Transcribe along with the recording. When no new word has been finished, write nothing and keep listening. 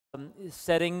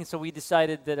setting, so I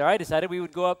decided we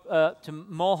would go up to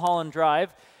Mulholland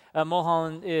Drive.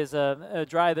 Mulholland is a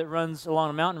drive that runs along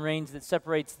a mountain range that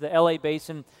separates the LA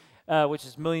basin, which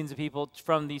is millions of people,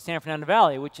 from the San Fernando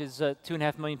Valley, which is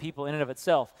 2.5 million people in and of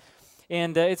itself.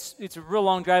 And it's a real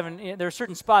long drive, and there are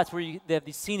certain spots where they have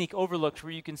these scenic overlooks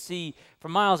where you can see for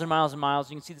miles and miles and miles.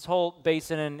 You can see this whole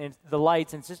basin and the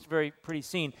lights, and it's just a very pretty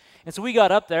scene. And so we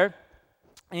got up there,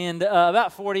 and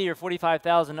about 40 or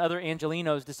 45,000 other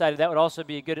Angelinos decided that would also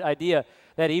be a good idea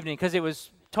that evening because it was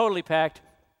totally packed.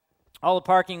 All the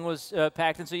parking was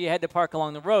packed, and so you had to park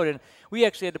along the road. And we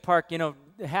actually had to park,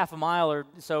 half a mile or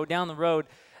so down the road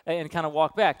and kind of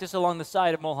walk back, just along the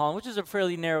side of Mulholland, which is a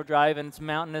fairly narrow drive, and it's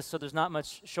mountainous, so there's not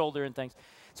much shoulder and things.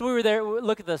 So we were there, we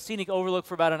looked at the scenic overlook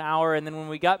for about an hour, and then when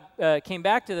we came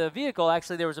back to the vehicle,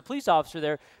 actually there was a police officer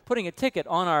there putting a ticket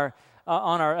on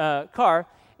our car.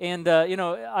 And,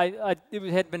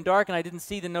 it had been dark, and I didn't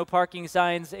see the no parking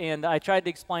signs, and I tried to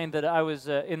explain that I was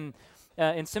in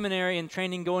seminary and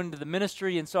training going into the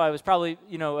ministry, and so I was probably,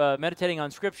 meditating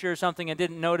on Scripture or something and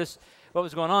didn't notice what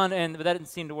was going on, but that didn't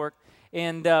seem to work.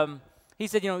 And he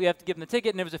said, you have to give him the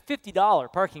ticket, and it was a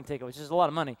 $50 parking ticket, which is a lot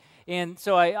of money. And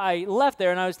so I left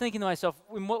there, and I was thinking to myself,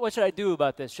 what should I do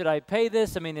about this? Should I pay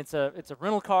this? I mean, it's a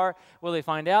rental car. Will they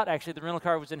find out? Actually, the rental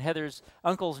car was in Heather's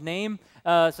uncle's name,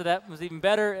 so that was even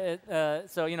better.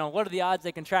 So, what are the odds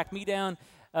they can track me down?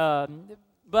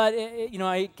 But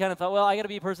I kind of thought, well, I got to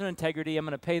be a person of integrity. I'm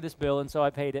going to pay this bill, and so I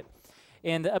paid it.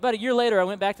 And about a year later, I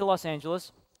went back to Los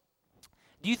Angeles.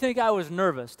 Do you think I was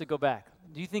nervous to go back?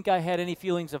 Do you think I had any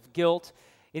feelings of guilt,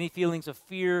 any feelings of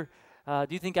fear? Do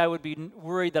you think I would be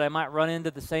worried that I might run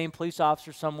into the same police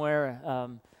officer somewhere?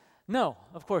 No,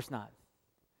 of course not.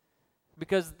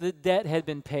 Because the debt had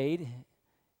been paid.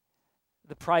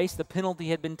 The price, the penalty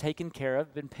had been taken care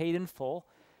of, been paid in full.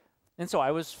 And so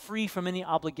I was free from any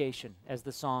obligation, as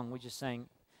the song we just sang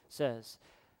says.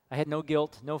 I had no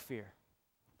guilt, no fear.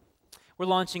 We're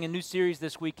launching a new series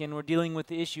this weekend. We're dealing with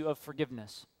the issue of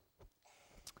forgiveness.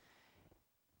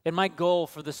 And my goal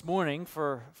for this morning,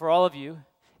 for all of you,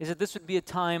 is that this would be a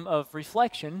time of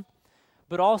reflection,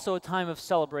 but also a time of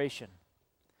celebration.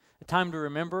 A time to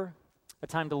remember, a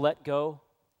time to let go,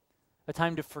 a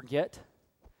time to forget,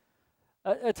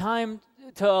 a time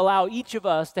to allow each of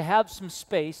us to have some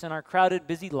space in our crowded,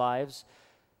 busy lives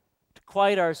to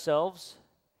quiet ourselves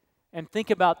and think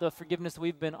about the forgiveness that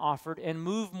we've been offered and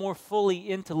move more fully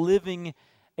into living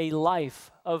a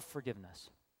life of forgiveness.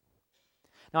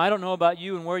 Now, I don't know about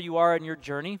you and where you are in your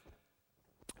journey,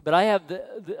 but I have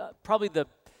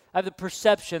the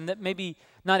perception that maybe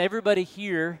not everybody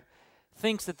here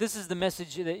thinks that this is the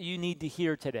message that you need to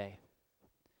hear today.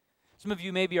 Some of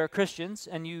you maybe are Christians,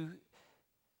 and you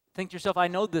think to yourself, I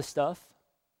know this stuff,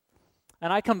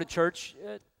 and I come to church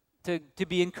to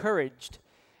be encouraged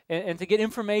and to get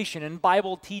information and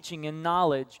Bible teaching and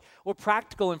knowledge or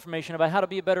practical information about how to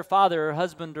be a better father or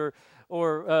husband or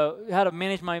how to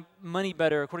manage my money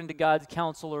better according to God's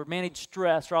counsel or manage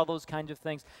stress or all those kinds of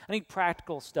things. I need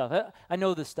practical stuff. I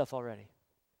know this stuff already.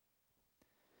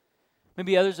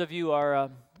 Maybe others of you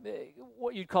are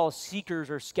what you'd call seekers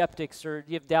or skeptics, or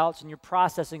you have doubts and you're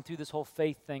processing through this whole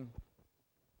faith thing.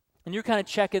 And you're kind of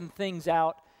checking things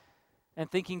out and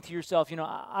thinking to yourself,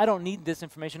 I don't need this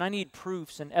information. I need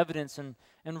proofs and evidence and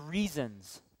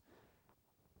reasons.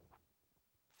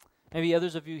 Maybe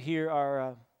others of you here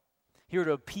are here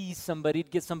to appease somebody, to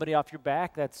get somebody off your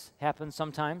back. That's happened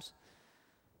sometimes.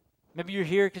 Maybe you're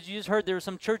here because you just heard there was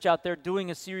some church out there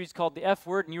doing a series called The F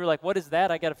Word, and you were like, what is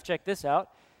that? I got to check this out.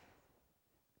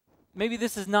 Maybe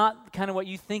this is not kind of what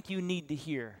you think you need to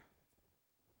hear.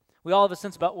 We all have a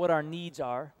sense about what our needs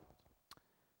are.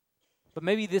 But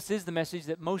maybe this is the message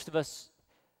that most of us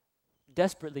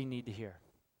desperately need to hear,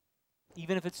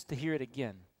 even if it's to hear it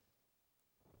again.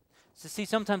 So see,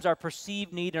 sometimes our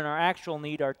perceived need and our actual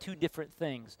need are two different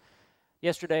things.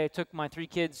 Yesterday, I took my 3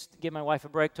 kids to give my wife a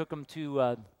break, took them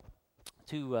to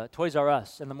Toys R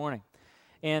Us in the morning.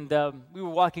 And we were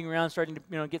walking around starting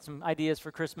to get some ideas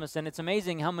for Christmas, and it's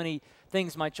amazing how many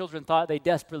things my children thought they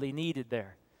desperately needed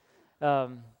there.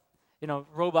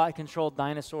 Robot-controlled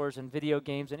dinosaurs and video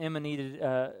games, and Emma needed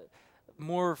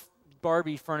more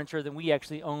Barbie furniture than we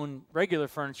actually own regular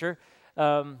furniture.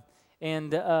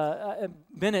 And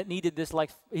Bennett needed this,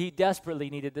 he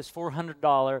desperately needed this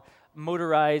 $400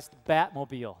 motorized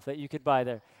Batmobile that you could buy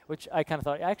there, which I kind of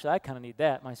thought, actually, I kind of need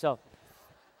that myself.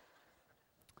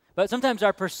 But sometimes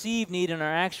our perceived need and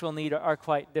our actual need are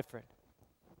quite different.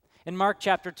 In Mark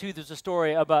chapter 2, there's a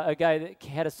story about a guy that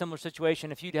had a similar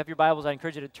situation. If you have your Bibles, I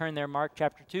encourage you to turn there, Mark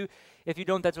chapter 2. If you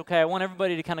don't, that's okay. I want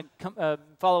everybody to kind of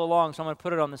follow along, so I'm going to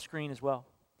put it on the screen as well.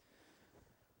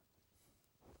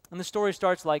 And the story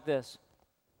starts like this.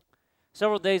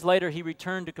 Several days later, he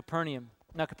returned to Capernaum.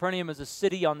 Now, Capernaum is a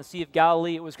city on the Sea of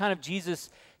Galilee. It was kind of Jesus'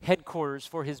 headquarters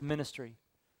for his ministry.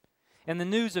 And the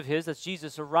news of his, that's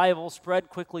Jesus' arrival, spread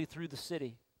quickly through the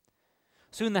city.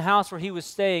 Soon the house where he was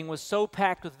staying was so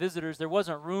packed with visitors, there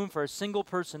wasn't room for a single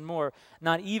person more,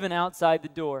 not even outside the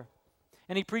door.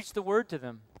 And he preached the word to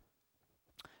them.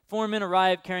 4 men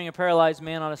arrived carrying a paralyzed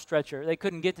man on a stretcher. They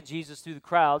couldn't get to Jesus through the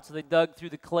crowd, so they dug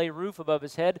through the clay roof above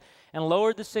his head and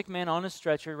lowered the sick man on his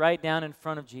stretcher right down in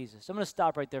front of Jesus. I'm going to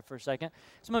stop right there for a second.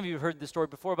 Some of you have heard this story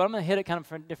before, but I'm going to hit it kind of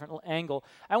from a different angle.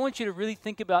 I want you to really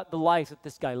think about the life that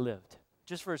this guy lived,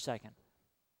 just for a second.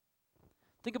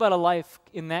 Think about a life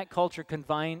in that culture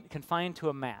confined to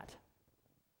a mat.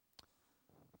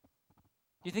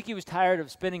 Do you think he was tired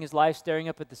of spending his life staring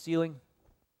up at the ceiling?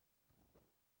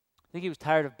 Think he was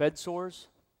tired of bed sores?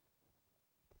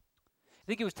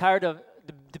 Think he was tired of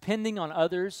depending on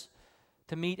others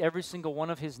to meet every single one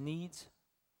of his needs?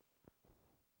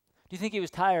 Do you think he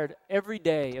was tired every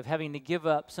day of having to give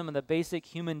up some of the basic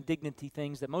human dignity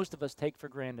things that most of us take for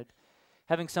granted?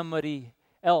 Having somebody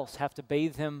else have to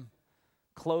bathe him,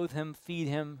 clothe him, feed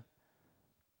him,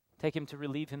 take him to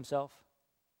relieve himself?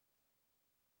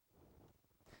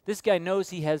 This guy knows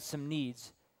he has some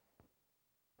needs.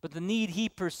 But the need he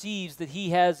perceives that he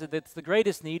has, that's the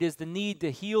greatest need, is the need to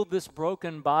heal this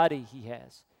broken body he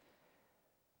has.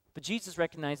 But Jesus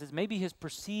recognizes maybe his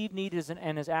perceived need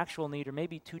and his actual need are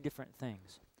maybe two different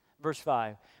things. Verse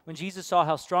 5, when Jesus saw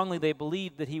how strongly they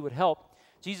believed that he would help,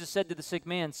 Jesus said to the sick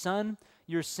man, "Son,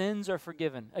 your sins are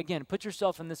forgiven." Again, put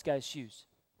yourself in this guy's shoes.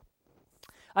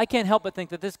 I can't help but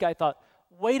think that this guy thought,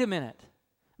 wait a minute,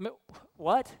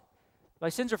 what? My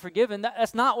sins are forgiven?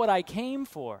 That's not what I came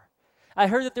for. I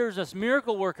heard that there was this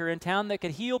miracle worker in town that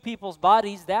could heal people's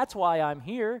bodies. That's why I'm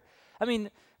here. I mean,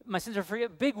 my sins are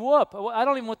forgiven. Big whoop. I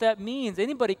don't even know what that means.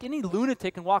 Any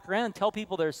lunatic can walk around and tell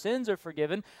people their sins are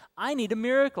forgiven. I need a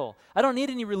miracle. I don't need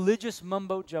any religious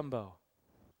mumbo jumbo.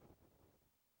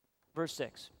 Verse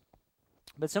 6.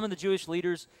 But some of the Jewish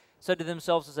leaders said to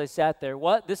themselves as they sat there,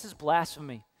 "What? This is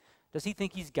blasphemy. Does he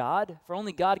think he's God? For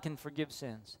only God can forgive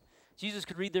sins." Jesus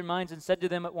could read their minds and said to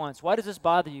them at once, "Why does this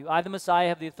bother you? I, the Messiah,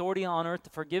 have the authority on earth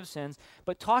to forgive sins,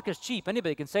 but talk is cheap."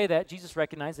 Anybody can say that. Jesus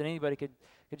recognized that anybody could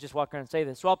just walk around and say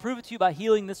this. "So I'll prove it to you by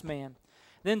healing this man."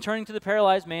 Then turning to the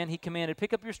paralyzed man, he commanded,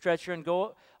 "Pick up your stretcher and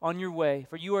go on your way,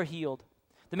 for you are healed."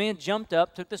 The man jumped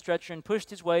up, took the stretcher, and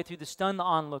pushed his way through the stunned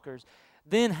onlookers.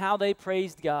 Then how they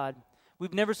praised God.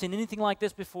 "We've never seen anything like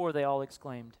this before," they all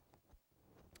exclaimed.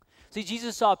 See,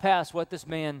 Jesus saw past what this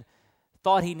man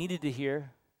thought he needed to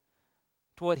hear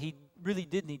to what he really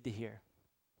did need to hear.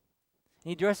 And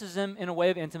he addresses him in a way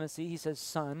of intimacy. He says,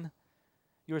 "Son,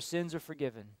 your sins are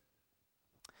forgiven."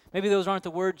 Maybe those aren't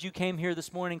the words you came here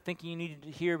this morning thinking you needed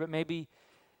to hear, but maybe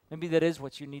that is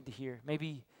what you need to hear.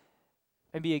 Maybe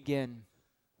again.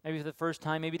 Maybe for the first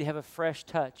time, maybe to have a fresh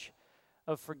touch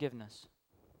of forgiveness.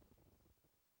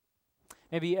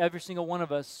 Maybe every single one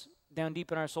of us down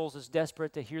deep in our souls is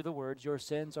desperate to hear the words, "Your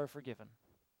sins are forgiven."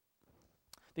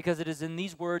 Because it is in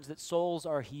these words that souls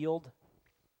are healed,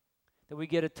 that we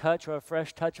get a touch or a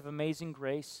fresh touch of amazing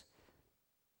grace.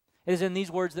 It is in these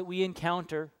words that we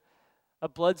encounter a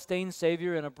blood-stained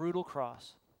Savior and a brutal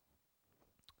cross.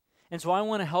 And so I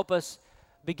want to help us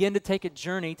begin to take a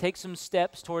journey, take some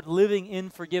steps toward living in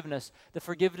forgiveness, the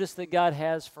forgiveness that God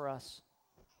has for us.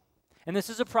 And this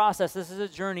is a process, this is a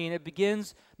journey, and it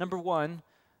begins, number one,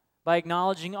 by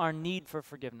acknowledging our need for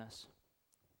forgiveness.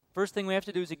 First thing we have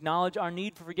to do is acknowledge our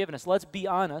need for forgiveness. Let's be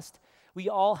honest, we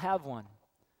all have one.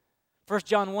 1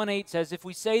 John 1:8 says, "If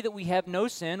we say that we have no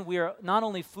sin, we are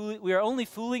only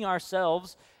fooling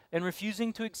ourselves and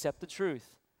refusing to accept the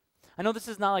truth." I know this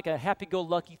is not like a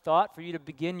happy-go-lucky thought for you to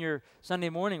begin your Sunday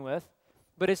morning with,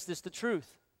 but it's just the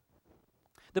truth.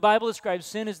 The Bible describes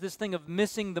sin as this thing of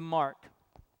missing the mark,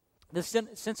 this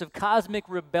sense of cosmic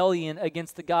rebellion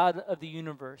against the God of the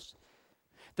universe.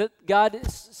 That God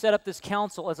set up this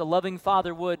counsel as a loving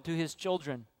father would to his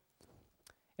children,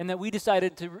 and that we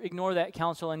decided to ignore that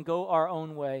counsel and go our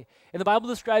own way. And the Bible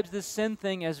describes this sin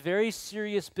thing as very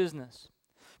serious business.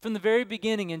 From the very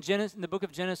beginning in the book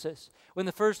of Genesis, when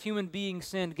the first human being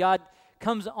sinned, God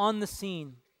comes on the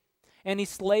scene, and he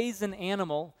slays an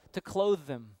animal to clothe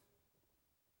them.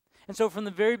 And so from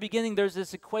the very beginning, there's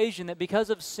this equation that because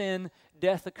of sin,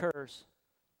 death occurs.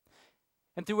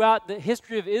 And throughout the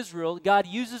history of Israel, God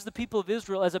uses the people of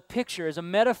Israel as a picture, as a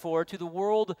metaphor to the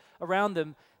world around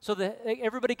them so that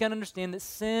everybody can understand that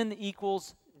sin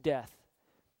equals death.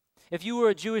 If you were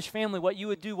a Jewish family, what you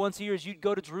would do once a year is you'd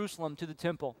go to Jerusalem to the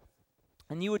temple,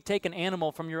 and you would take an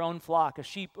animal from your own flock, a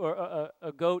sheep or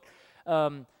a goat,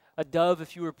 a dove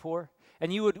if you were poor,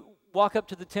 and you would walk up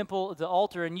to the temple, the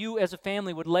altar, and you as a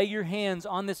family would lay your hands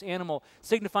on this animal,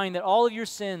 signifying that all of your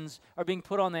sins are being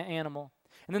put on that animal.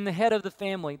 And then the head of the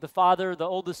family, the father, the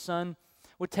oldest son,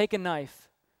 would take a knife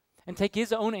and take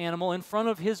his own animal in front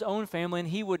of his own family, and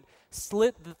he would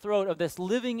slit the throat of this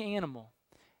living animal.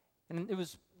 And it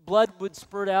was blood would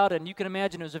spurt out, and you can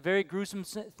imagine it was a very gruesome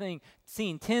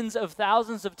scene. Tens of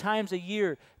thousands of times a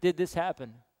year did this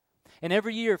happen. And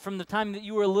every year, from the time that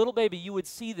you were a little baby, you would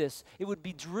see this. It would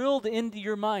be drilled into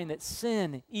your mind that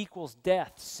sin equals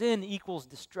death. Sin equals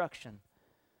destruction.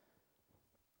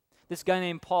 This guy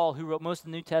named Paul, who wrote most of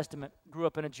the New Testament, grew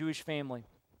up in a Jewish family.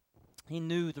 He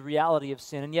knew the reality of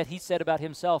sin, and yet he said about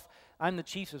himself, I'm the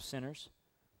chief of sinners.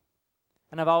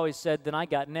 And I've always said, then I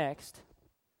got next.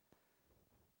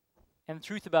 And the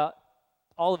truth about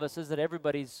all of us is that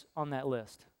everybody's on that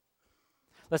list.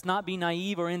 Let's not be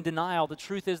naive or in denial. The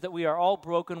truth is that we are all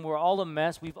broken. We're all a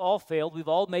mess. We've all failed. We've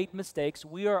all made mistakes.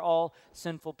 We are all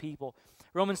sinful people.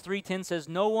 Romans 3:10 says,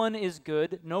 no one is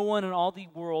good. No one in all the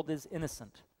world is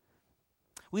innocent.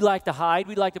 We like to hide.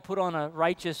 We like to put on a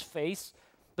righteous face.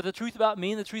 But the truth about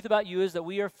me and the truth about you is that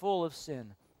we are full of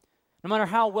sin, no matter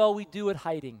how well we do at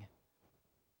hiding.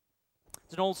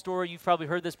 It's an old story. You've probably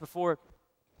heard this before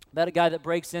about a guy that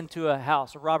breaks into a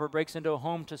house. A robber breaks into a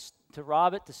home to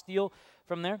rob it, to steal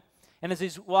from there. And as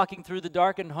he's walking through the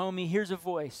darkened home, he hears a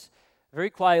voice very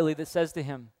quietly that says to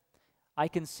him, I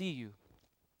can see you,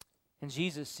 and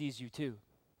Jesus sees you too.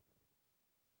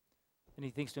 And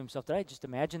he thinks to himself, did I just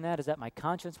imagine that? Is that my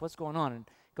conscience? What's going on? And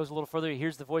goes a little further, he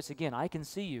hears the voice again, I can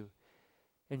see you,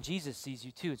 and Jesus sees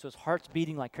you too. And so his heart's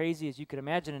beating like crazy, as you can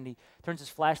imagine, and he turns his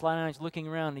flashlight on, and he's looking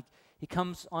around, and he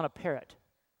comes on a parrot.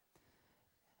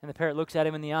 And the parrot looks at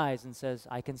him in the eyes and says,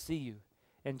 I can see you,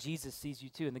 and Jesus sees you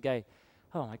too. And the guy,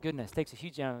 oh my goodness, takes a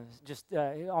huge, he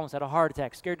almost had a heart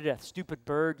attack, scared to death, stupid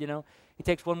bird, He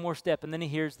takes one more step, and then he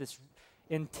hears this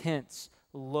intense,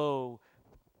 low,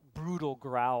 brutal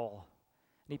growl.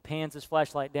 And he pans his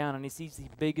flashlight down, and he sees the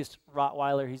biggest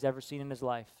Rottweiler he's ever seen in his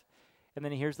life. And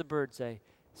then he hears the bird say,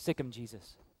 sick him,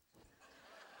 Jesus.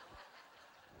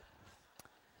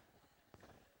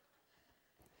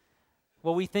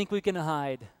 Well, we think we can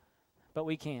hide, but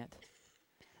we can't.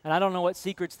 And I don't know what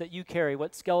secrets that you carry,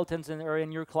 what skeletons are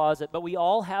in your closet, but we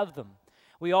all have them.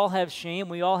 We all have shame.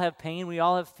 We all have pain. We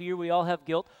all have fear. We all have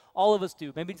guilt. All of us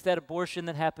do. Maybe it's that abortion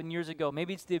that happened years ago.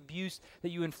 Maybe it's the abuse that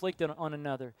you inflict on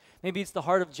another. Maybe it's the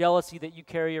heart of jealousy that you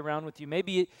carry around with you.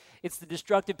 Maybe it's the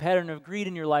destructive pattern of greed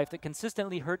in your life that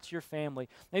consistently hurts your family.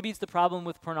 Maybe it's the problem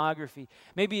with pornography.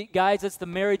 Maybe, guys, it's the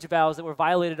marriage vows that were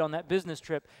violated on that business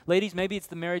trip. Ladies, maybe it's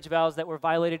the marriage vows that were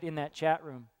violated in that chat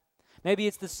room. Maybe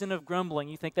it's the sin of grumbling.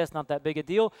 You think that's not that big a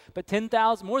deal, but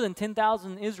more than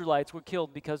 10,000 Israelites were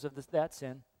killed because of that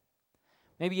sin.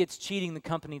 Maybe it's cheating the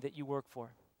company that you work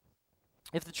for.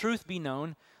 If the truth be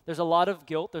known, there's a lot of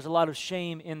guilt, there's a lot of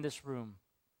shame in this room.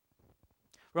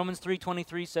 Romans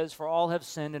 3:23 says, for all have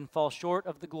sinned and fall short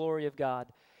of the glory of God.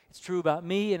 It's true about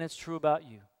me and it's true about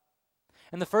you.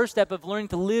 And the first step of learning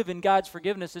to live in God's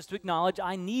forgiveness is to acknowledge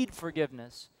I need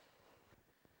forgiveness.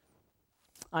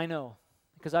 I know,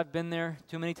 because I've been there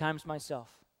too many times myself.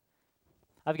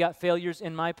 I've got failures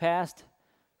in my past.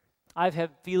 I've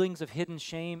had feelings of hidden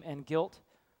shame and guilt.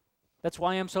 That's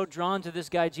why I'm so drawn to this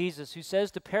guy, Jesus, who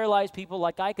says to paralyzed people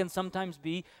like I can sometimes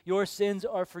be, your sins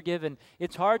are forgiven.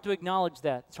 It's hard to acknowledge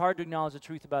that. It's hard to acknowledge the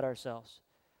truth about ourselves.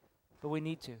 But we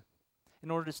need to, in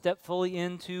order to step fully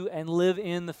into and live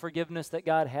in the forgiveness that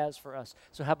God has for us.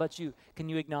 So how about you? Can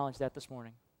you acknowledge that this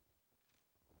morning?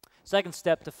 Second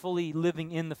step to fully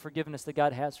living in the forgiveness that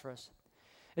God has for us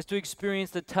is to experience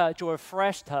the touch or a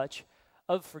fresh touch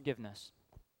of forgiveness.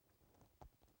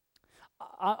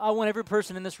 I want every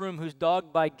person in this room who's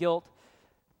dogged by guilt,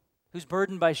 who's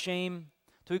burdened by shame,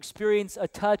 to experience a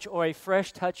touch or a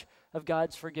fresh touch of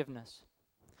God's forgiveness.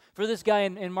 For this guy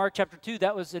in Mark chapter 2,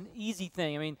 that was an easy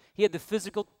thing. I mean, he had the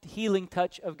physical healing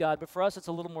touch of God, but for us it's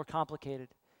a little more complicated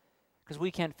because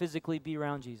we can't physically be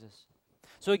around Jesus.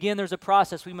 So again, there's a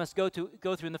process we must go through.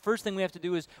 And the first thing we have to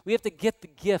do is we have to get the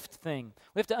gift thing.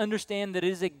 We have to understand that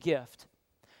it is a gift.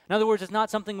 In other words, it's not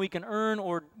something we can earn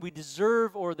or we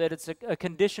deserve or that it's a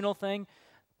conditional thing.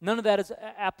 None of that is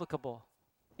applicable.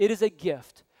 It is a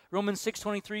gift. Romans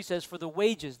 6:23 says, for the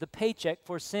wages, the paycheck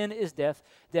for sin is death,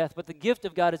 but the gift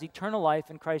of God is eternal life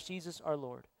in Christ Jesus our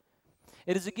Lord.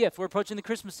 It is a gift. We're approaching the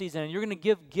Christmas season, and you're going to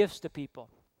give gifts to people.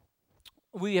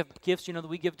 We have gifts, that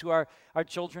we give to our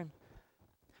children.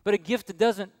 But a gift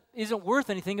that isn't worth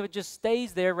anything if it just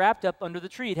stays there wrapped up under the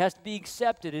tree. It has to be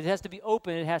accepted. It has to be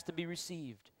open. It has to be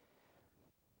received.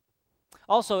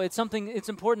 Also, it's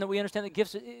important that we understand that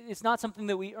gifts, it's not something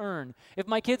that we earn. If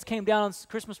my kids came down on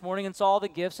Christmas morning and saw all the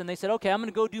gifts and they said, okay, I'm going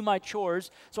to go do my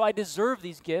chores, so I deserve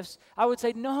these gifts, I would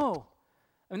say, no.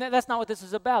 I mean, that's not what this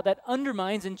is about. That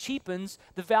undermines and cheapens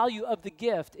the value of the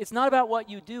gift. It's not about what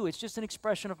you do. It's just an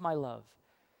expression of my love.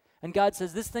 And God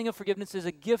says, this thing of forgiveness is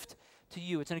a gift to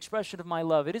you. It's an expression of my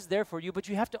love. It is there for you, but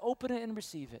you have to open it and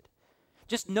receive it.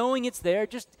 Just knowing it's there,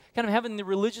 just kind of having the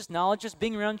religious knowledge, just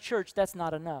being around church, that's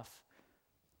not enough.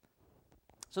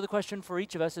 So the question for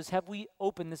each of us is, have we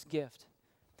opened this gift?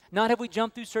 Not have we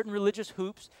jumped through certain religious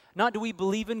hoops, not do we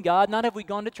believe in God, not have we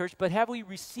gone to church, but have we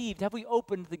received, have we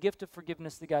opened the gift of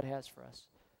forgiveness that God has for us?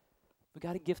 We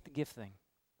got to gift the gift thing.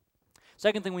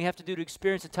 Second thing we have to do to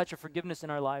experience a touch of forgiveness in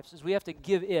our lives is we have to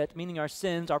give it, meaning our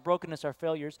sins, our brokenness, our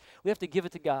failures, we have to give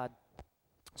it to God.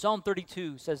 Psalm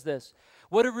 32 says this,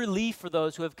 "What a relief for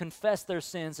those who have confessed their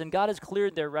sins and God has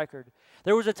cleared their record.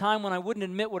 There was a time when I wouldn't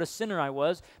admit what a sinner I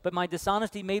was, but my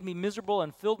dishonesty made me miserable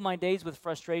and filled my days with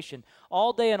frustration.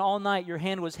 All day and all night your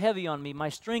hand was heavy on me. My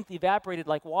strength evaporated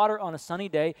like water on a sunny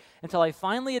day until I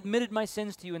finally admitted my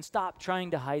sins to you and stopped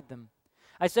trying to hide them.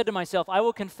 I said to myself, I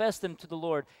will confess them to the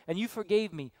Lord, and you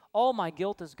forgave me. All my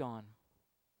guilt is gone."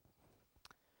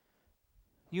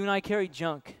 You and I carry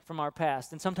junk from our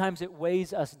past, and sometimes it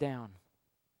weighs us down.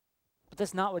 But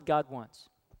that's not what God wants.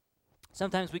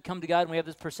 Sometimes we come to God and we have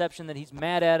this perception that He's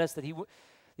mad at us, that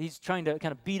He's trying to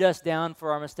kind of beat us down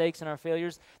for our mistakes and our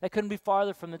failures. That couldn't be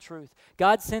farther from the truth.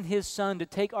 God sent His Son to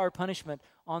take our punishment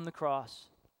on the cross.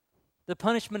 The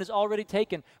punishment is already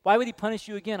taken. Why would He punish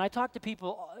you again? I talk to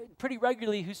people pretty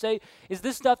regularly who say, is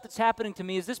this stuff that's happening to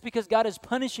me, is this because God is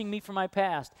punishing me for my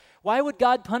past? Why would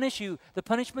God punish you? The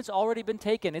punishment's already been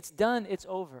taken. It's done. It's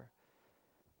over.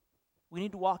 We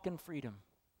need to walk in freedom.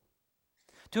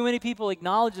 Too many people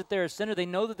acknowledge that they're a sinner. They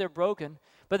know that they're broken,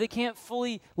 but they can't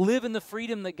fully live in the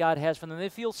freedom that God has for them. They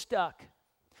feel stuck.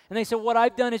 And they say, what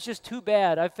I've done is just too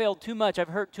bad. I've failed too much. I've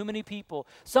hurt too many people.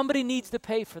 Somebody needs to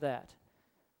pay for that.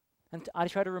 And I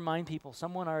try to remind people,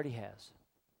 someone already has.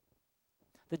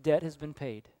 The debt has been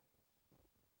paid.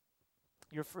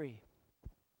 You're free.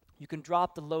 You can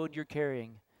drop the load you're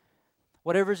carrying.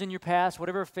 Whatever's in your past,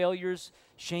 whatever failures,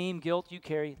 shame, guilt you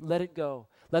carry, let it go.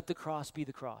 Let the cross be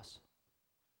the cross.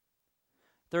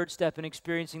 Third step in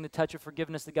experiencing the touch of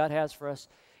forgiveness that God has for us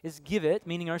is give it,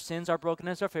 meaning our sins, our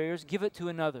brokenness, our failures, give it to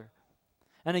another.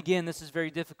 And again, this is very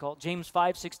difficult. James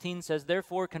 5:16 says,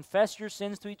 "Therefore confess your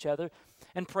sins to each other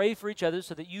and pray for each other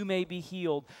so that you may be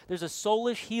healed." There's a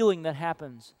soulish healing that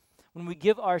happens when we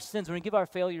give our sins, when we give our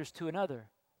failures to another.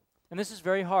 And this is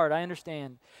very hard, I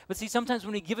understand. But see, sometimes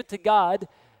when we give it to God,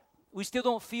 we still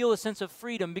don't feel a sense of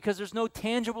freedom because there's no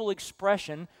tangible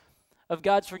expression of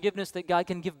God's forgiveness that God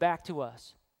can give back to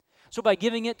us. So by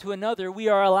giving it to another, we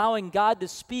are allowing God to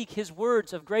speak His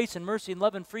words of grace and mercy and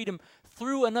love and freedom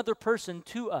through another person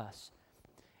to us,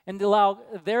 and to allow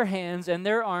their hands and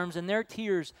their arms and their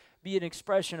tears be an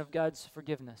expression of God's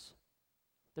forgiveness.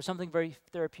 There's something very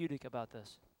therapeutic about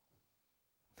this.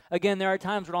 Again, there are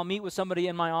times when I'll meet with somebody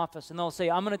in my office and they'll say,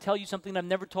 I'm going to tell you something I've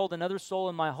never told another soul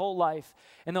in my whole life.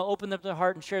 And they'll open up their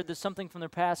heart and share something from their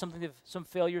past, some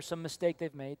failure, some mistake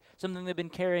they've made, something they've been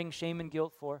carrying shame and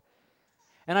guilt for.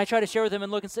 And I try to share with them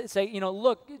and look and say,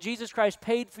 look, Jesus Christ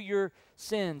paid for your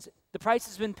sins. The price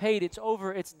has been paid. It's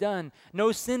over. It's done.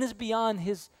 No sin is beyond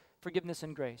His forgiveness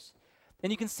and grace.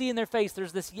 And you can see in their face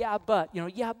there's this, yeah, but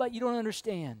you don't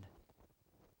understand.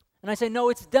 And I say, no,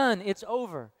 it's done. It's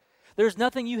over. There's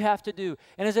nothing you have to do.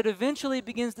 And as it eventually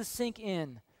begins to sink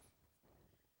in,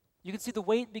 you can see the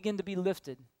weight begin to be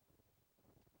lifted.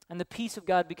 And the peace of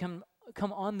God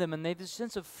come on them, and they have this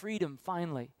sense of freedom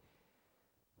finally.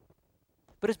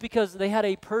 But it's because they had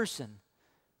a person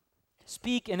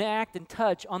speak and act and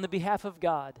touch on the behalf of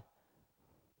God.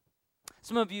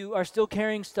 Some of you are still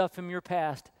carrying stuff from your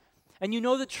past, and you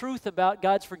know the truth about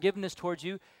God's forgiveness towards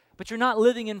you, but you're not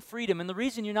living in freedom. And the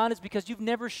reason you're not is because you've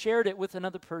never shared it with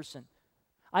another person.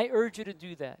 I urge you to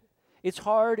do that. It's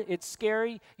hard, it's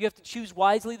scary. You have to choose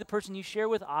wisely the person you share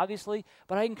with, obviously,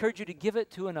 but I encourage you to give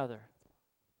it to another.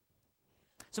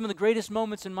 Some of the greatest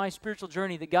moments in my spiritual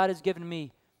journey that God has given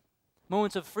me,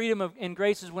 moments of freedom and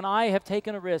grace, is when I have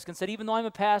taken a risk and said, even though I'm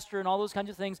a pastor and all those kinds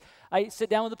of things, I sit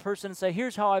down with a person and say,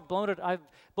 here's how I've blown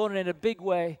it in a big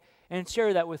way, and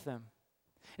share that with them.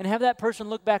 And have that person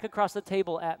look back across the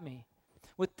table at me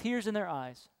with tears in their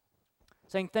eyes,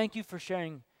 saying, thank you for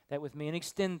sharing that with me, and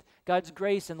extend God's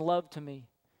grace and love to me,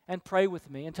 and pray with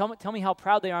me, and tell me how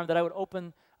proud they are that I would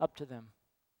open up to them.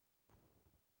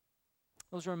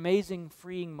 Those are amazing,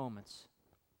 freeing moments.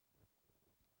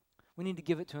 We need to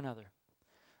give it to another.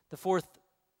 The fourth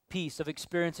piece of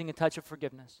experiencing a touch of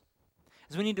forgiveness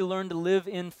is we need to learn to live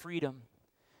in freedom.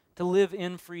 To live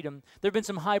in freedom. There have been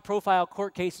some high-profile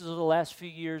court cases over the last few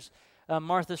years.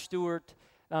 Martha Stewart,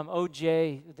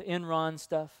 O.J., the Enron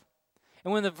stuff.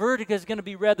 And when the verdict is going to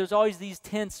be read, there's always these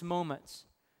tense moments.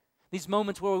 These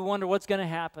moments where we wonder what's going to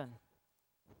happen.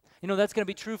 You know, that's going to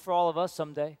be true for all of us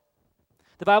someday.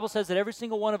 The Bible says that every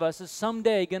single one of us is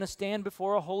someday going to stand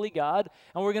before a holy God,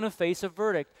 and we're going to face a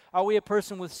verdict. Are we a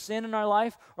person with sin in our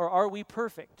life, or are we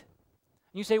perfect?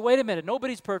 And you say, wait a minute,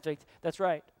 nobody's perfect. That's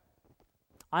right.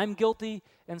 I'm guilty,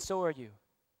 and so are you.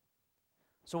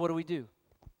 So what do we do?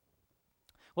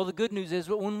 Well, the good news is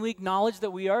that when we acknowledge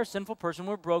that we are a sinful person,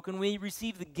 we're broken, we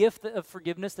receive the gift of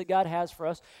forgiveness that God has for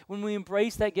us. When we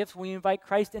embrace that gift, we invite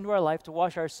Christ into our life to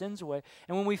wash our sins away.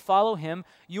 And when we follow him,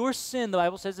 your sin, the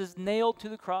Bible says, is nailed to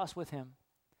the cross with him.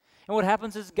 And what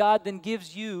happens is God then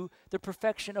gives you the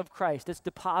perfection of Christ. It's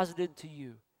deposited to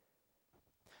you.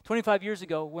 25 years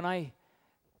ago, when I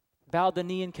bowed the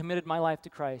knee and committed my life to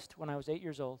Christ when I was 8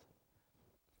 years old,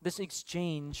 this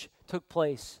exchange took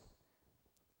place.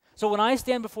 So when I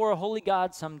stand before a holy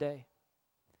God someday,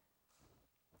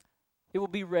 it will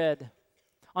be read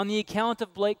on the account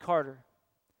of Blake Carter,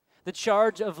 the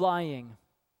charge of lying.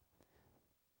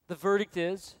 The verdict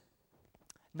is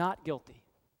not guilty.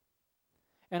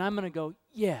 And I'm going to go,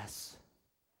 yes,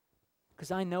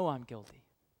 because I know I'm guilty.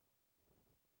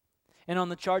 And on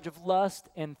the charge of lust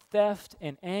and theft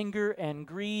and anger and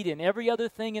greed and every other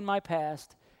thing in my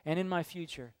past and in my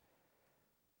future,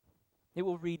 it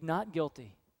will read not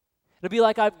guilty. It'll be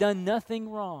like I've done nothing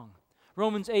wrong.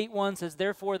 Romans 8:1 says,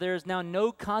 therefore there is now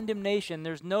no condemnation,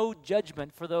 there's no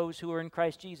judgment for those who are in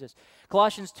Christ Jesus.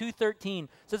 Colossians 2:13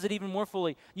 says it even more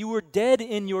fully. You were dead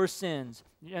in your sins.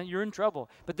 You're in trouble.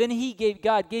 But then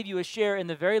God gave you a share in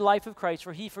the very life of Christ,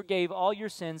 for he forgave all your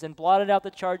sins and blotted out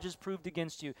the charges proved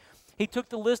against you. He took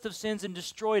the list of sins and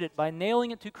destroyed it by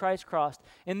nailing it to Christ's cross.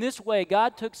 In this way,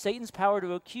 God took Satan's power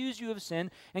to accuse you of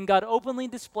sin, and God openly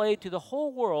displayed to the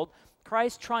whole world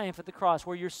Christ's triumph at the cross,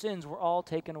 where your sins were all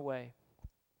taken away.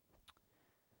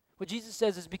 What Jesus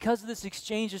says is because this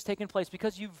exchange has taken place,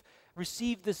 because you've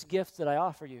received this gift that I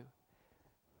offer you,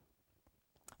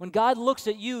 when God looks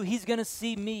at you, he's going to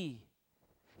see me.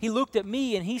 He looked at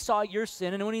me and he saw your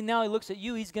sin, and when he looks at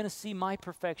you, he's going to see my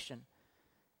perfection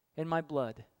and my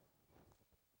blood.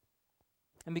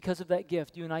 And because of that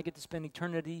gift, you and I get to spend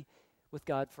eternity with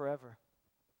God forever.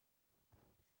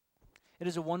 It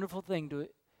is a wonderful thing to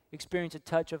experience a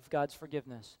touch of God's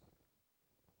forgiveness.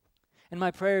 And my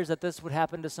prayer is that this would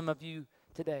happen to some of you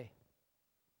today.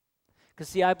 Because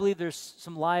see, I believe there's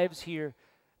some lives here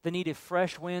that need a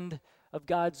fresh wind of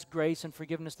God's grace and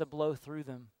forgiveness to blow through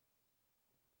them.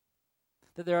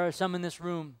 That there are some in this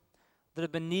room that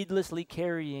have been needlessly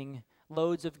carrying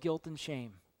loads of guilt and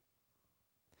shame.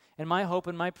 And my hope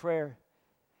and my prayer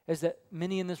is that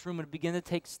many in this room would begin to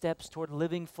take steps toward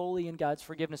living fully in God's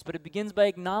forgiveness. But it begins by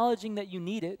acknowledging that you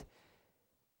need it,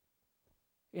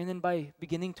 and then by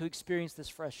beginning to experience this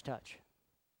fresh touch.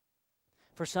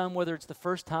 For some, whether it's the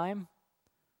first time,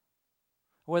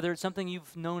 or whether it's something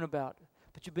you've known about,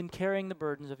 but you've been carrying the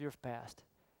burdens of your past,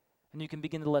 and you can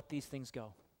begin to let these things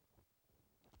go.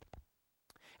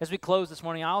 As we close this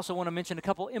morning, I also want to mention a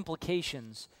couple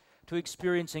implications to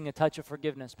experiencing a touch of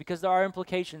forgiveness, because there are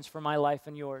implications for my life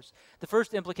and yours. The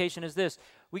first implication is this: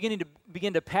 we need to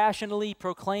begin to passionately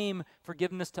proclaim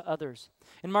forgiveness to others.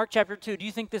 In Mark chapter 2, do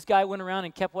you think this guy went around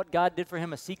and kept what God did for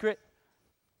him a secret?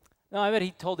 No, I bet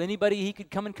he told anybody he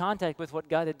could come in contact with what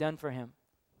God had done for him.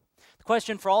 The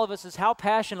question for all of us is, how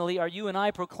passionately are you and I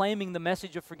proclaiming the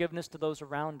message of forgiveness to those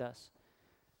around us?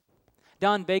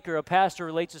 Don Baker, a pastor,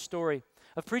 relates a story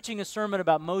of preaching a sermon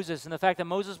about Moses and the fact that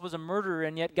Moses was a murderer,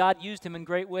 and yet God used him in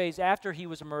great ways after he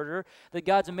was a murderer, that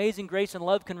God's amazing grace and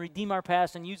love can redeem our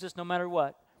past and use us no matter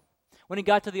what. When he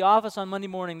got to the office on Monday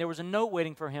morning, there was a note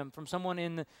waiting for him from someone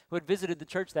who had visited the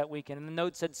church that weekend, and the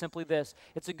note said simply this: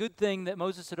 it's a good thing that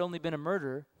Moses had only been a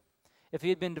murderer. If he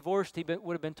had been divorced, he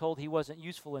would have been told he wasn't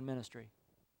useful in ministry.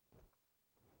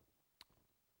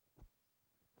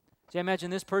 See, I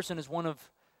imagine this person is one of,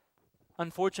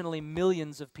 unfortunately,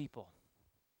 millions of people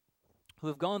who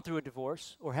have gone through a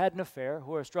divorce or had an affair,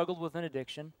 who have struggled with an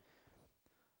addiction,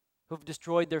 who have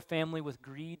destroyed their family with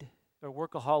greed or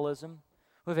workaholism,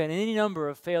 who have had any number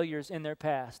of failures in their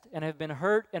past and have been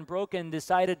hurt and broken and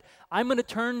decided, I'm going to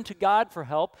turn to God for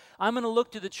help, I'm going to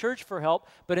look to the church for help,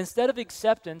 but instead of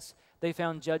acceptance, they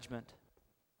found judgment.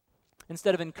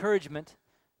 Instead of encouragement,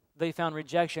 they found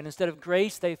rejection. Instead of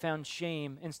grace, they found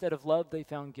shame. Instead of love, they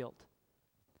found guilt.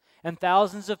 And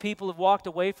thousands of people have walked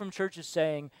away from churches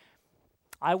saying,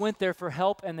 I went there for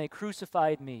help and they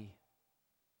crucified me.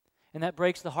 And that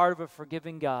breaks the heart of a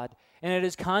forgiving God. And it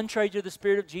is contrary to the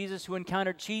Spirit of Jesus, who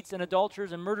encountered cheats and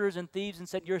adulterers and murderers and thieves and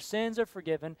said, your sins are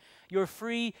forgiven. You're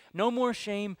free. No more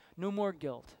shame. No more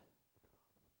guilt.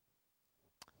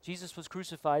 Jesus was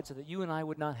crucified so that you and I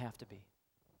would not have to be.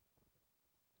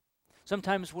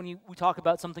 Sometimes when we talk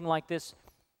about something like this,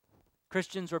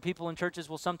 Christians or people in churches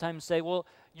will sometimes say, well,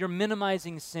 you're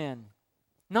minimizing sin.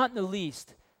 Not in the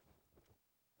least.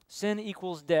 Sin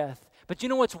equals death. But you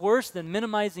know what's worse than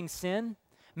minimizing sin?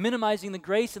 Minimizing the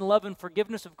grace and love and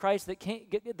forgiveness of Christ that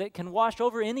can wash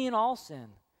over any and all sin.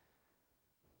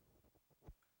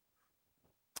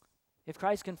 If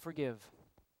Christ can forgive,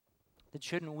 then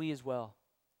shouldn't we as well?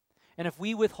 And if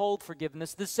we withhold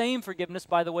forgiveness, the same forgiveness,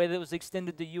 by the way, that was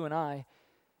extended to you and I,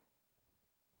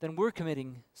 then we're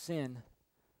committing sin,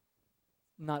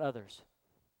 not others.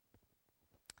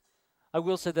 I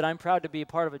will say that I'm proud to be a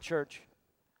part of a church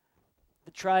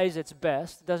that tries its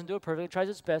best, doesn't do it perfectly, tries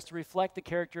its best to reflect the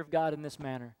character of God in this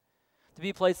manner. To be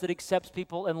a place that accepts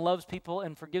people and loves people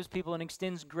and forgives people and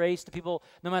extends grace to people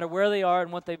no matter where they are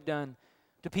and what they've done,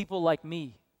 to people like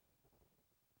me.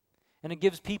 And it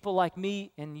gives people like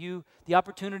me and you the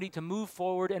opportunity to move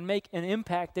forward and make an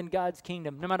impact in God's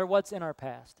kingdom, no matter what's in our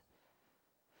past.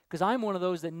 Because I'm one of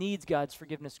those that needs God's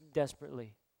forgiveness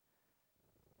desperately.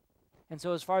 And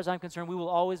so as far as I'm concerned, we will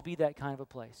always be that kind of a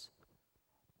place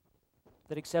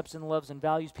that accepts and loves and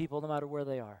values people no matter where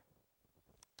they are.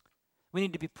 We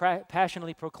need to be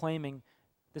passionately proclaiming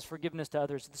this forgiveness to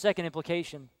others. The second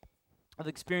implication of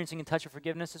experiencing a touch of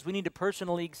forgiveness is we need to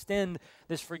personally extend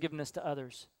this forgiveness to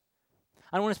others.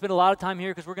 I don't want to spend a lot of time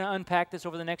here because we're going to unpack this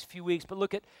over the next few weeks, but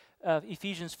look at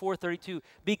Ephesians 4:32.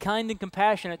 Be kind and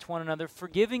compassionate to one another,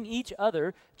 forgiving each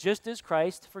other just as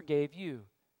Christ forgave you.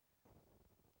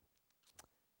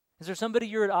 Is there somebody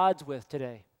you're at odds with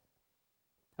today?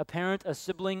 A parent, a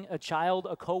sibling, a child,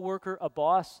 a coworker, a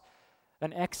boss,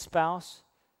 an ex-spouse,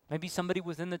 maybe somebody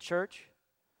within the church?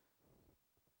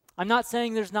 I'm not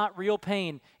saying there's not real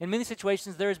pain. In many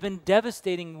situations, there has been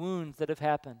devastating wounds that have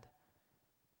happened.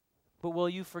 But will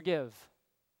you forgive?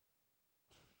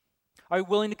 Are you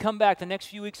willing to come back the next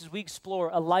few weeks as we explore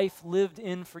a life lived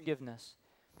in forgiveness?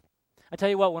 I tell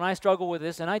you what, when I struggle with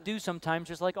this, and I do sometimes,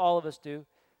 just like all of us do,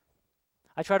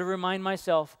 I try to remind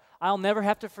myself, I'll never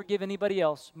have to forgive anybody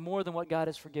else more than what God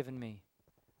has forgiven me.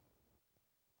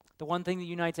 The one thing that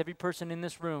unites every person in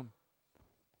this room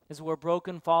is we're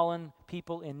broken, fallen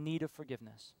people in need of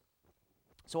forgiveness.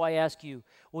 So I ask you,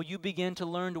 will you begin to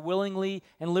learn to willingly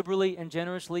and liberally and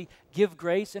generously give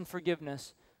grace and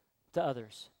forgiveness to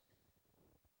others?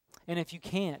 And if you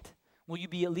can't, will you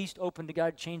be at least open to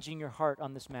God changing your heart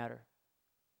on this matter?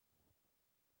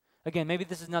 Again, maybe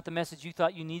this is not the message you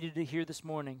thought you needed to hear this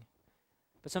morning,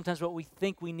 but sometimes what we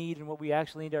think we need and what we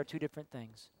actually need are two different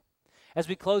things. As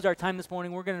we close our time this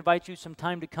morning, we're going to invite you some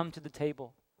time to come to the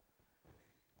table.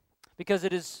 Because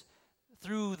it is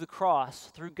through the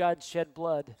cross, through God's shed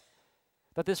blood,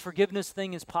 that this forgiveness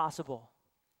thing is possible.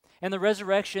 And the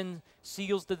resurrection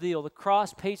seals the deal. The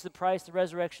cross pays the price, the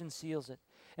resurrection seals it,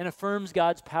 and affirms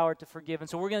God's power to forgive. And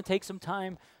so we're going to take some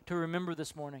time to remember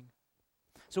this morning.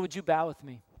 So would you bow with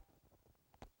me?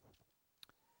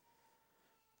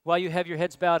 While you have your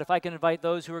heads bowed, if I can invite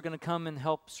those who are going to come and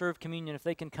help serve communion, if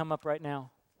they can come up right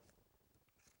now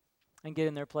and get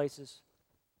in their places.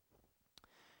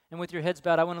 And with your heads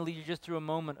bowed, I want to lead you just through a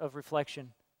moment of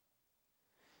reflection.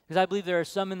 Because I believe there are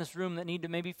some in this room that need to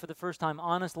maybe for the first time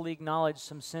honestly acknowledge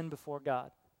some sin before God.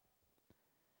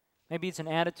 Maybe it's an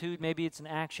attitude, maybe it's an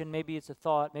action, maybe it's a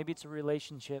thought, maybe it's a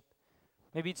relationship,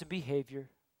 maybe it's a behavior.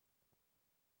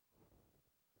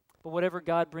 But whatever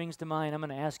God brings to mind, I'm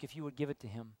going to ask if you would give it to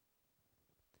Him.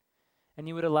 And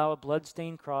you would allow a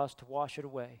blood-stained cross to wash it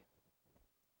away.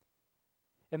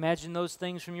 Imagine those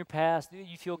things from your past that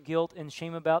you feel guilt and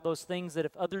shame about, those things that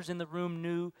if others in the room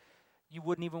knew, you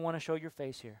wouldn't even want to show your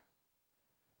face here.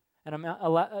 And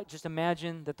just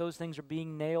imagine that those things are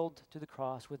being nailed to the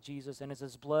cross with Jesus, and as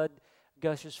His blood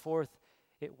gushes forth,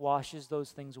 it washes those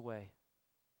things away.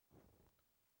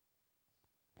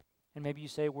 And maybe you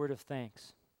say a word of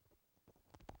thanks,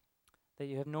 that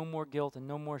you have no more guilt and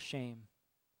no more shame.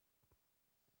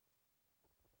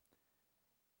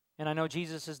 And I know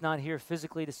Jesus is not here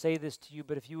physically to say this to you,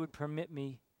 but if you would permit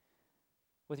me,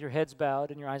 with your heads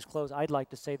bowed and your eyes closed, I'd like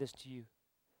to say this to you.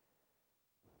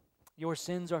 Your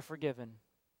sins are forgiven.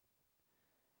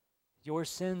 Your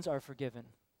sins are forgiven.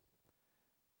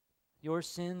 Your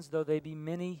sins, though they be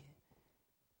many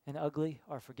and ugly,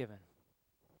 are forgiven.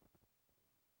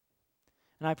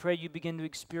 And I pray you begin to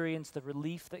experience the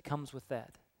relief that comes with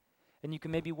that. And you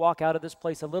can maybe walk out of this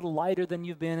place a little lighter than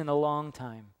you've been in a long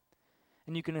time.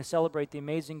 then you can celebrate the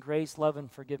amazing grace, love,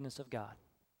 and forgiveness of God.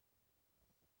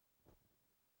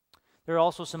 There are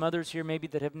also some others here maybe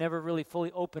that have never really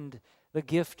fully opened the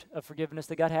gift of forgiveness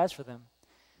that God has for them.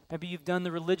 Maybe you've done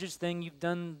the religious thing, you've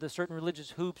done the certain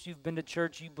religious hoops, you've been to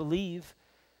church, you believe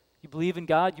in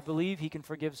God, you believe He can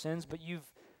forgive sins, but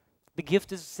the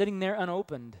gift is sitting there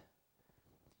unopened.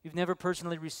 You've never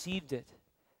personally received it.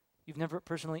 You've never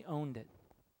personally owned it.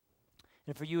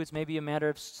 And for you, it's maybe a matter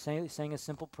of saying a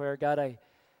simple prayer. God, I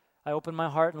open my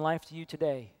heart and life to you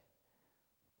today.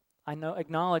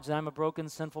 Acknowledge that I'm a broken,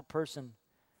 sinful person.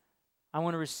 I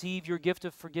want to receive your gift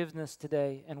of forgiveness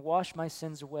today and wash my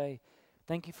sins away.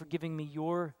 Thank you for giving me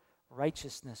your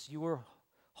righteousness, your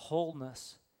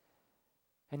wholeness,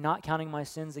 and not counting my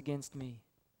sins against me,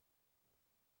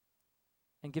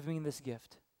 and giving me this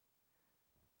gift.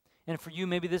 And for you,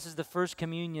 maybe this is the first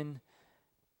communion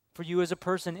for you as a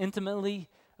person intimately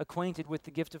acquainted with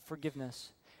the gift of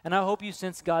forgiveness. And I hope you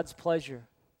sense God's pleasure.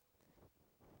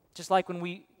 Just like when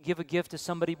we give a gift to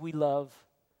somebody we love,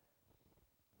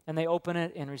 and they open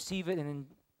it and receive it and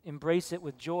embrace it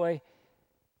with joy,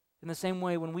 in the same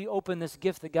way, when we open this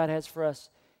gift that God has for us,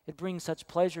 it brings such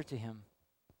pleasure to Him.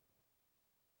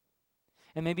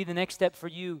 And maybe the next step for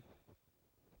you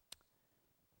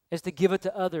is to give it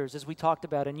to others, as we talked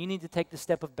about, and you need to take the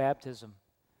step of baptism.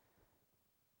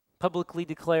 Publicly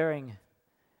declaring,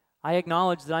 I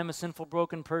acknowledge that I'm a sinful,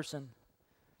 broken person,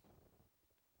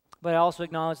 but I also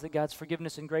acknowledge that God's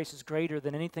forgiveness and grace is greater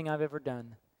than anything I've ever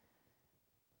done.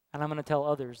 And I'm going to tell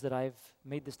others that I've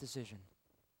made this decision.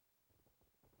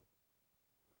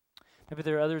 Maybe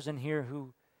there are others in here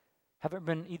who haven't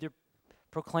been either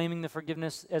proclaiming the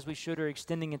forgiveness as we should or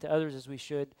extending it to others as we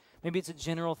should. Maybe it's a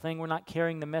general thing. We're not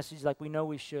carrying the message like we know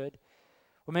we should.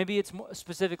 Or maybe it's more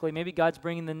specifically, maybe God's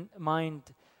bringing to mind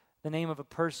the name of a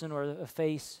person or a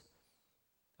face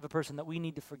of a person that we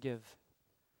need to forgive.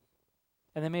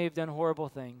 And they may have done horrible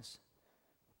things.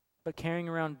 But carrying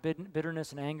around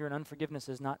bitterness and anger and unforgiveness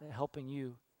is not helping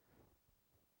you.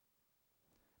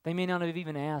 They may not have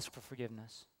even asked for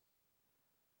forgiveness.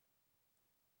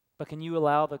 But can you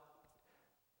allow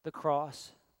the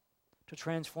cross to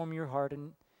transform your heart,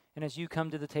 and as you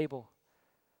come to the table,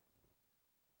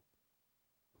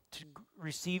 to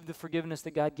receive the forgiveness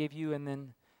that God gave you and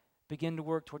then begin to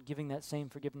work toward giving that same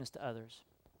forgiveness to others?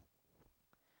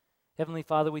 Heavenly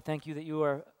Father, we thank you that you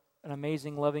are an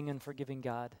amazing, loving, and forgiving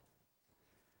God.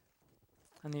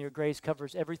 And that your grace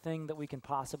covers everything that we can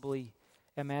possibly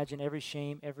imagine, every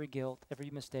shame, every guilt, every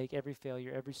mistake, every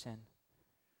failure, every sin.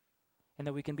 And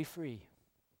that we can be free.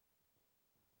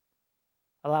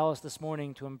 Allow us this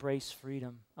morning to embrace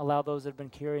freedom. Allow those that have been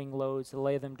carrying loads to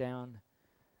lay them down.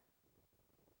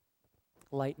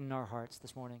 Lighten our hearts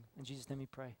this morning. In Jesus' name we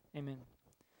pray. Amen.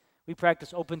 We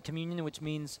practice open communion, which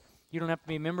means you don't have to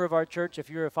be a member of our church. If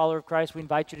you're a follower of Christ, we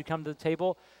invite you to come to the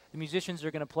table. The musicians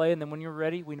are going to play, and then when you're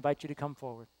ready, we invite you to come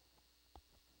forward.